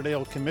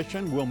Lauderdale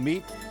Commission will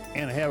meet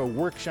and have a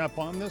workshop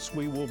on this.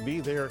 We will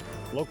be there,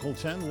 Local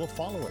 10 will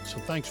follow it. So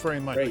thanks very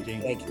much, Great.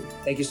 Dean. Thank you.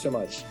 Thank you so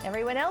much.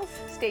 Everyone else,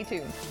 stay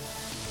tuned.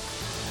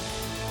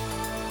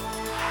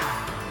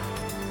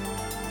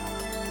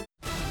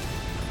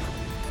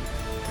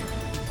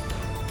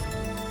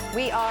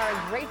 We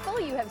are grateful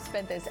you have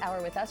spent this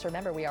hour with us.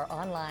 Remember, we are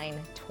online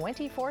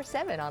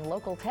 24/7 on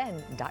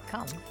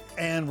local10.com.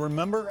 And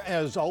remember,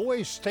 as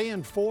always, stay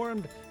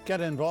informed,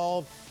 get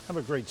involved. Have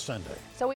a great Sunday.